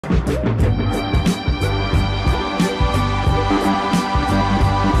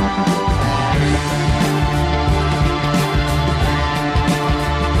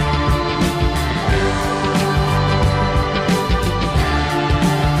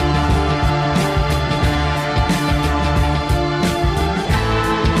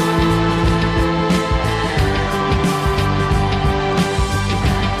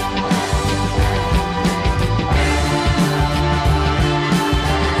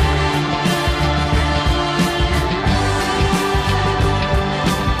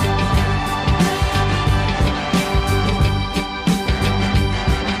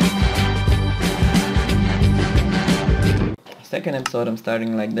I saw them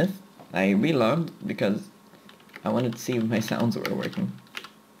starting like this, I relogged because I wanted to see if my sounds were working.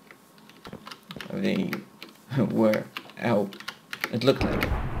 They were. Ow. It looked like it.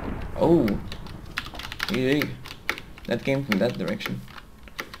 Oh! Yay. That came from that direction.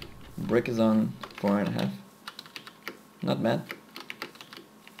 Brick is on 4.5. Not bad.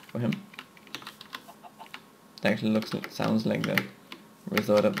 For him. It actually sounds like the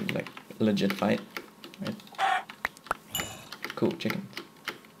result of like a legit fight. Right? Cool, chicken.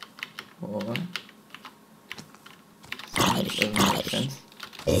 What? Doesn't make sense.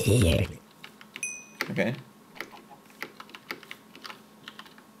 Okay.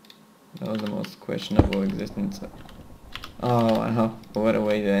 That was the most questionable existence. Oh, wow. What a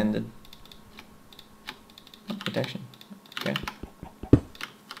way to end it. Oh, protection. Okay.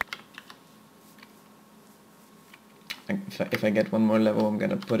 If I get one more level, I'm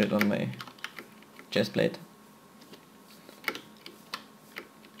gonna put it on my chest plate.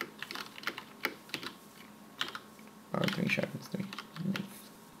 Power 3 sharpens 3. Nice.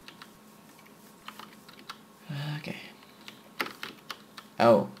 Okay.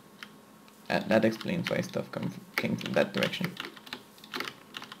 Oh. That explains why stuff came from that direction.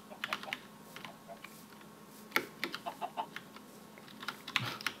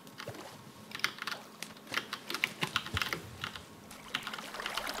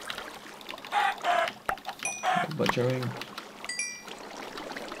 Butchering.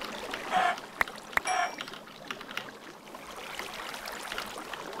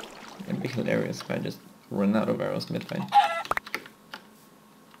 It'd be hilarious if I just run out of arrows mid-fight.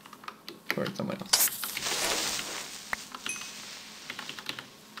 Or someone else.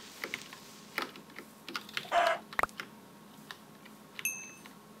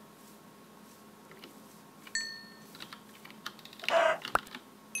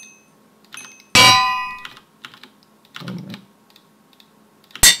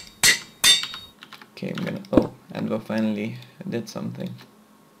 Okay, I'm gonna... Oh, Anvil finally did something.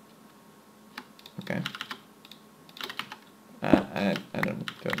 Okay. I don't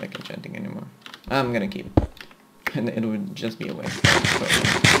feel like enchanting anymore. I'm gonna keep it. And it would just be a waste.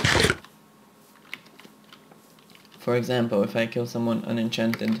 For example, if I kill someone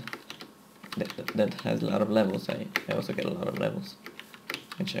unenchanted that has a lot of levels, I also get a lot of levels.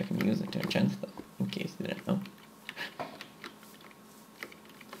 Which I can use it to enchant stuff, in case you didn't know.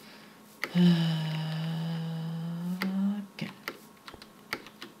 Okay.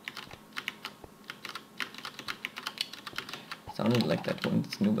 Sounded like that one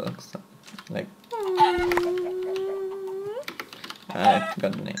Snowblock sound. Like... I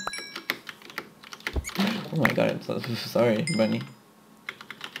forgot the name. Oh my god, I'm so sorry, bunny.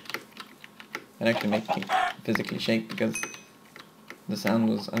 It actually made me physically shake because the sound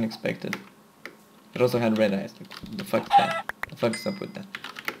was unexpected. It also had red eyes. Like, the fuck's that? The fuck's up with that?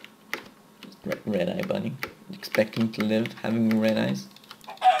 Red eye bunny. Expecting to live, having red eyes.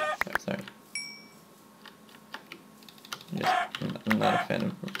 Sorry. I'm not a fan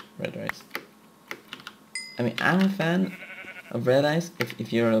of red eyes. I mean, I'm a fan of red eyes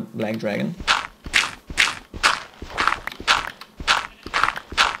if you're a black dragon.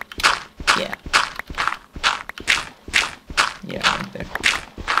 Yeah. Yeah, right there.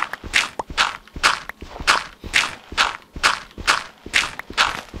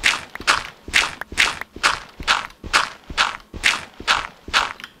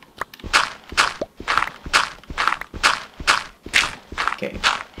 Okay.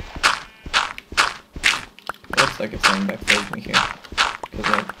 Looks like it's going back towards me here. Because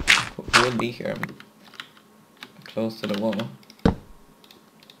I would be here. I'm close to the wall.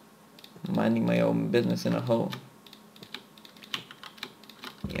 Minding my own business in a hole.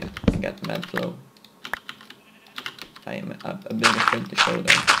 Yeah, I got mad flow. I am a bit afraid to show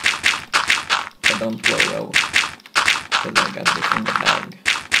them. I don't flow though. Because I got this in the bag.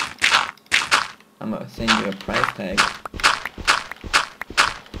 I'm gonna send you a price tag.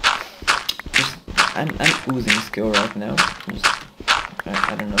 I'm oozing skill right now.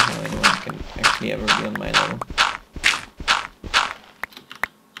 I don't know how anyone can actually ever be on my level.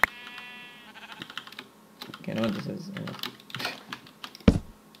 Okay, I know what this is.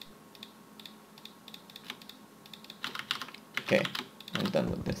 Okay, I'm done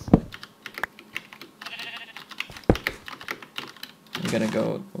with this. I'm gonna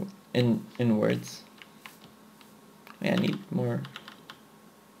go inwards. Yeah, I need more.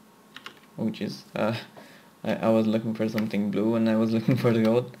 Which is, I was looking for something blue and I was looking for the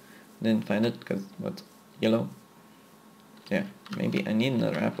gold. Didn't find it because what's yellow? Yeah, maybe I need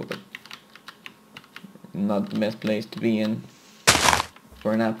another apple, but not the best place to be in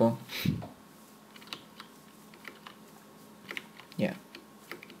for an apple.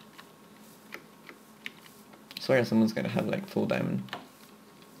 swear someone's gonna have like full diamond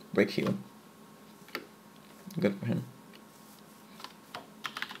brick heal. Good for him.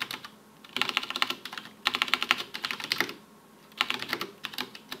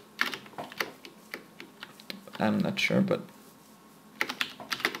 I'm not sure, but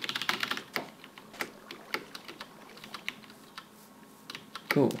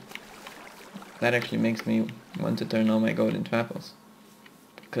cool. That actually makes me want to turn all my gold into apples,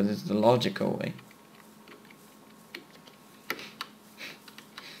 because it's the logical way.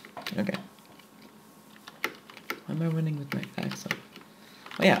 Okay. Why am I running with my axe up?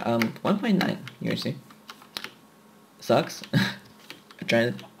 Oh yeah, 1.9 UHC. Sucks. I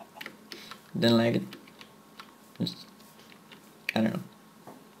tried it. Didn't like it. Just, I don't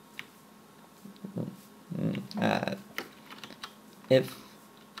know. If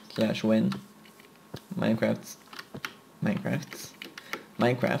 / when Minecraft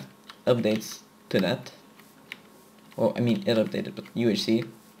updates to that, well, I mean it updated, but UHC,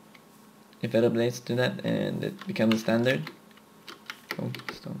 if it updates to that and it becomes a standard, oh,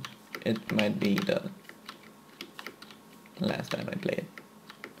 stone, it might be the last time I play it,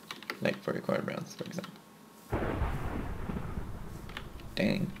 like for record rounds, for example.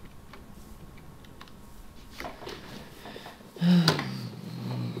 Dang.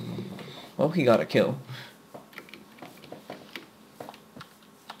 Well, he got a kill.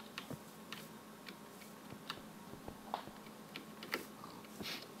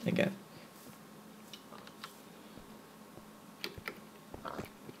 Again.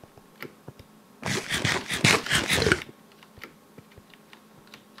 I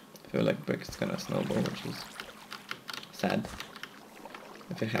feel like brick is gonna snowball, which is sad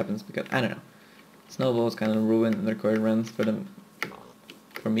if it happens, because I don't know. Snowballs kind of ruin the record runs for them.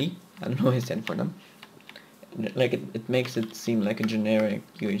 For me, I don't know what I said for them. Like it makes it seem like a generic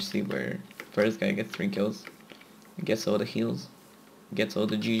UHC where first guy gets 3 kills, gets all the heals, gets all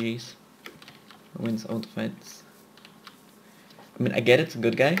the GGs, wins all the fights. I mean, I get it's a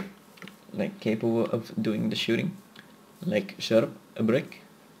good guy, like capable of doing the shooting, like shut up a brick,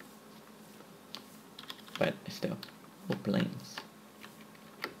 but still, all planes.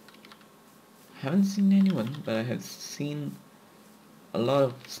 I haven't seen anyone, but I have seen a lot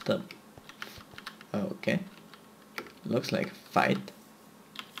of stuff. Okay. Looks like a fight,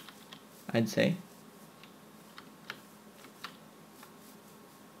 I'd say.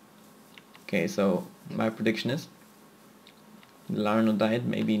 Okay, so my prediction is Larno died,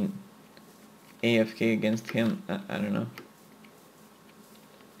 maybe AFK against him, I don't know.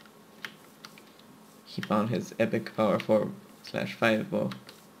 He found his epic power 4/5 bow.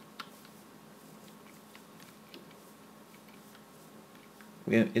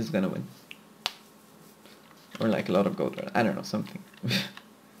 Is gonna win. Or like a lot of gold, I don't know, something.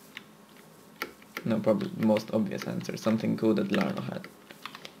 No, probably the most obvious answer, something cool that Larno had.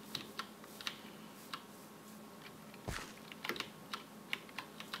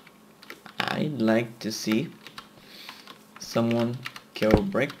 I'd like to see someone kill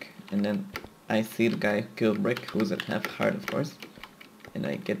Brick, and then I see the guy kill Brick, who's at half heart of course, and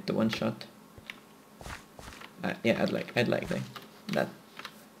I get the one shot. Yeah, I'd like that.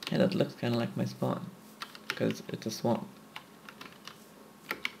 Yeah, that looks kind of like my spawn, because it's a swamp.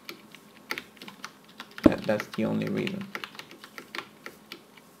 That's the only reason.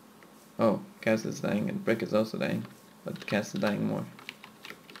 Oh, Cass is dying and Brick is also dying, but Cass is dying more.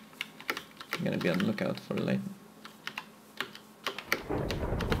 I'm gonna be on the lookout for the light.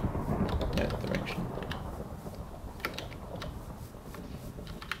 That direction.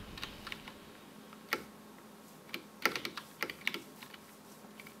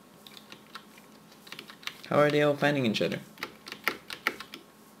 How are they all finding each other?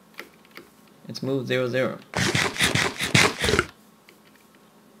 It's move 0-0.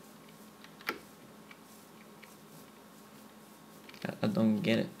 I don't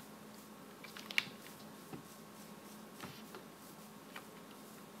get it.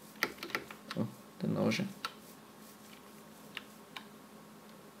 Oh, the nausea.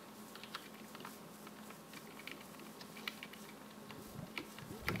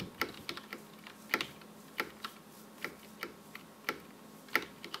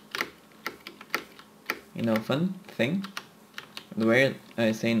 You know, fun thing, the way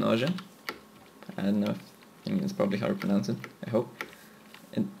I say nausea, I don't know if, I mean, it's probably how to pronounce it, I hope.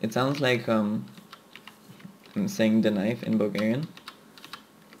 It sounds like I'm saying the knife in Bulgarian,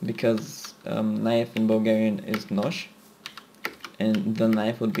 because knife in Bulgarian is nož, and the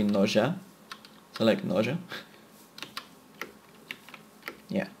knife would be nausea, so like nausea.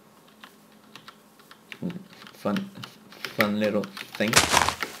 Yeah. Fun little thing.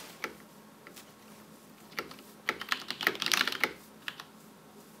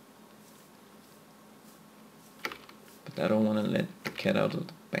 I don't want to let the cat out of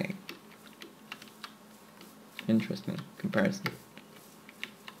the bag. Interesting comparison.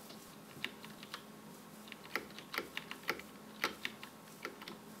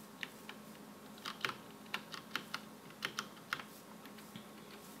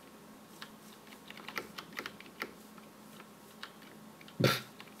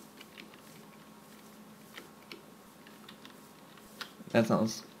 That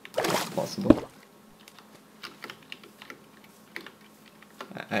sounds possible.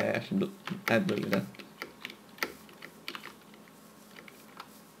 I actually believe that.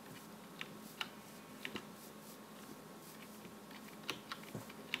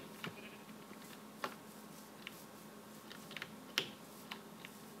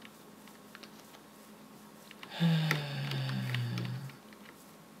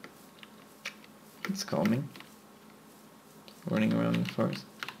 It's calming. Running around in the forest.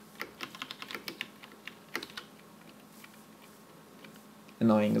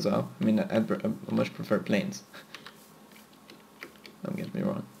 Annoying as well. I mean, I much prefer planes. Don't get me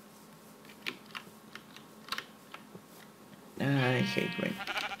wrong. I hate rain.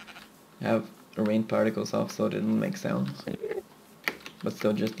 I have rain particles off so it doesn't make sounds. But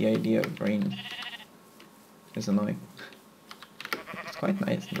still, just the idea of rain is annoying. It's quite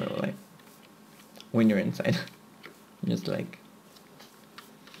nice in real life. When you're inside. Just like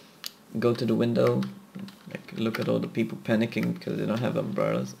go to the window, like look at all the people panicking because they don't have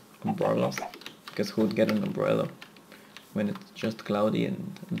umbrellas. Because who would get an umbrella when it's just cloudy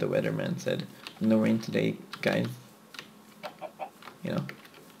and the weatherman said no rain today, guys. You know.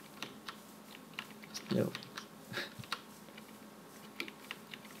 Still.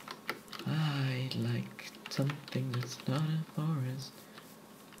 I'd like something that's not a forest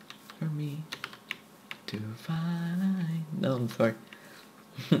for me to find. No, I'm sorry.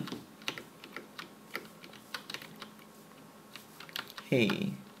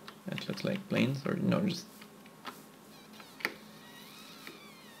 Hey, that looks like planes, or no, just...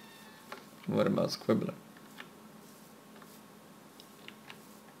 What about Squibbler?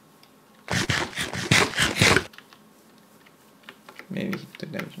 Maybe he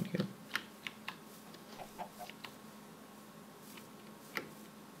took damage and healed.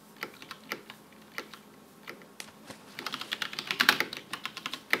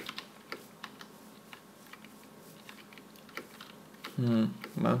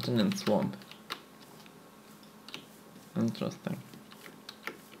 Mountain and swamp. Interesting.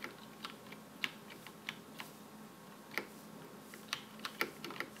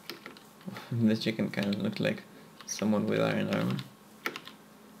 This chicken kind of looked like someone with iron armor.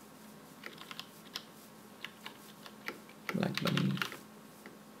 Black bunny.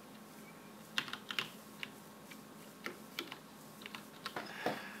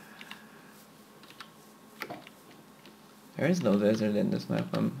 There is no desert in this map,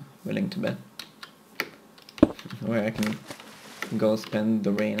 I'm willing to bet. Where I can go spend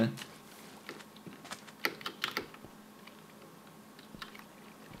the rain at.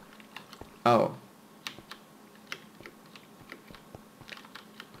 Oh.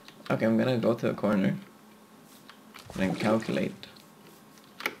 Okay, I'm gonna go to a corner and then calculate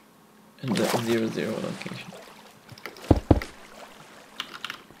the 0-0 location.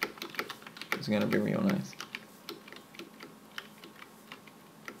 It's gonna be real nice.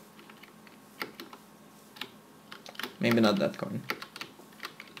 Maybe not that corner.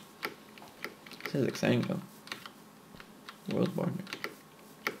 This is exciting though. World border.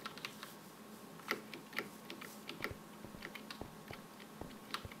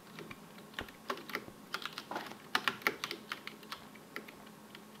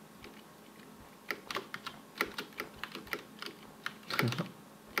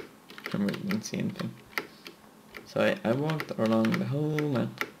 I really didn't see anything. So I walked along the whole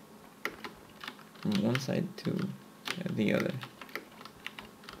map. From one side to the other.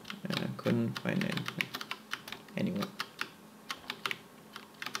 And I couldn't find anything. Anyway.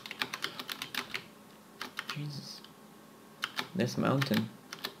 Jesus. This mountain.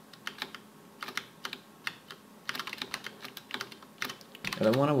 But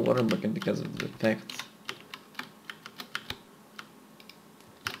I want a water bucket because of the effects.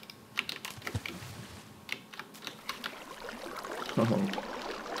 Oh.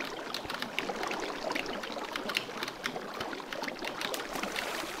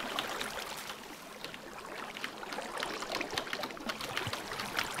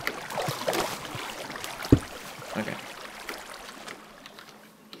 Okay.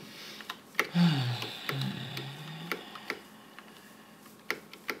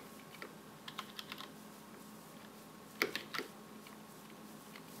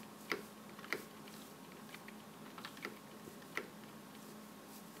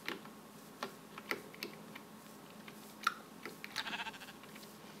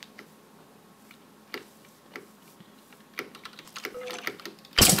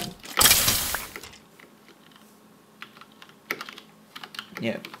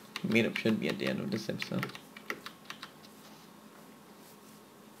 Yeah, meetup should be at the end of this episode.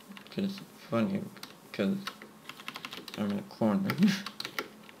 Cause it's funny, cause I'm in a corner.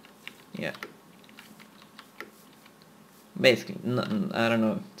 Yeah. Basically, I don't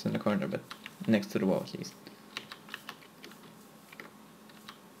know if it's in the corner, but next to the wall at least.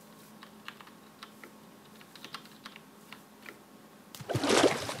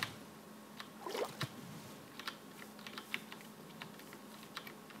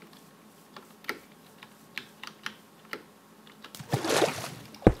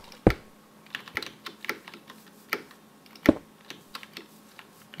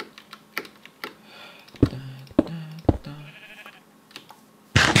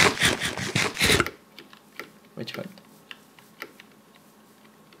 Which one?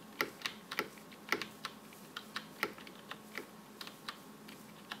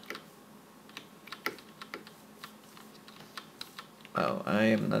 Oh, I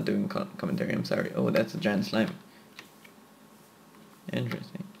am not doing commentary, I'm sorry. Oh, that's a giant slime.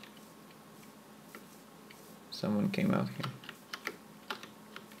 Interesting. Someone came out here.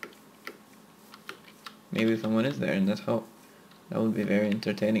 Maybe someone is there, and that would be very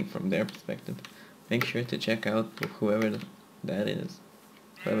entertaining from their perspective. Make sure to check out whoever that is.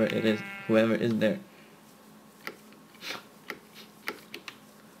 Whoever it is. Whoever is there.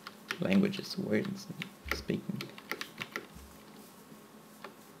 Languages, words, speaking.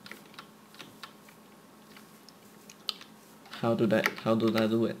 How do I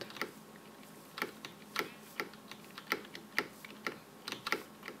do it?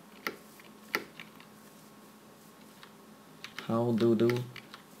 How do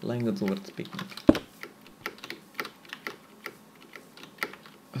language word speaking?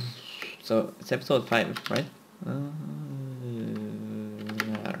 So it's episode 5, right? I don't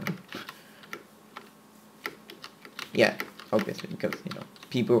know. Yeah, obviously, because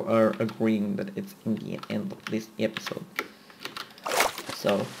people are agreeing that it's in the end of this episode.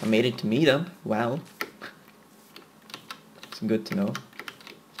 So I made it to meet them. Wow, it's good to know.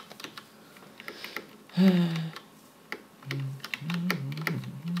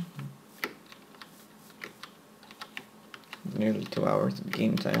 Nearly 2 hours of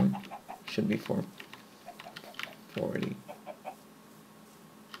game time. Should be 4:40.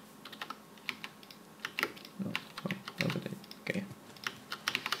 No, over there. Okay.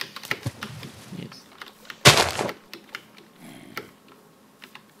 Yes.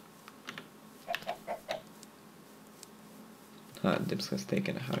 Dips has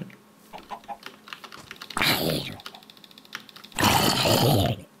taken a heart.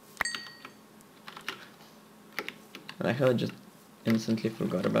 And I heard just instantly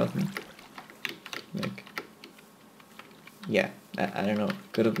forgot about me. Like, yeah, I don't know.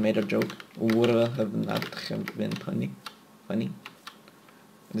 Could have made a joke. Would have not have been funny. I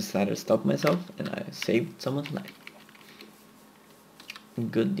decided to stop myself, and I saved someone's life.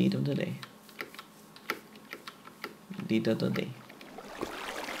 Good deed of the day. Deed of the day.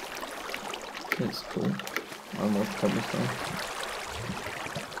 It's cool. Almost cobblestone.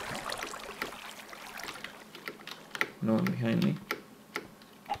 No one behind me.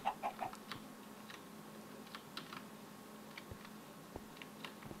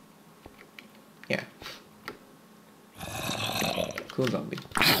 Yeah. Cool zombie.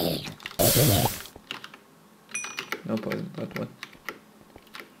 No poison, but what?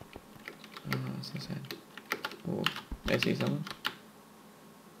 Oh, so sad. Oh, I see someone.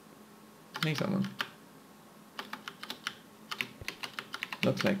 I see someone.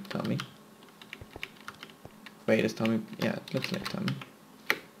 Looks like Tommy. Wait, is Tommy? Yeah, it looks like Tommy.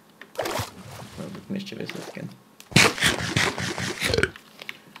 Well, with mischievous skin.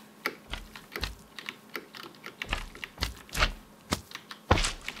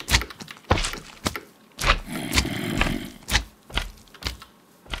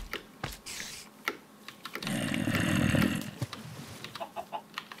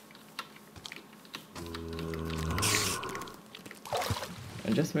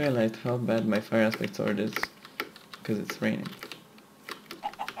 I just realized how bad my fire aspect sword is because it's raining.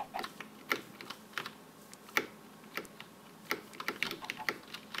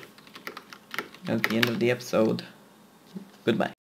 At the end of the episode, goodbye.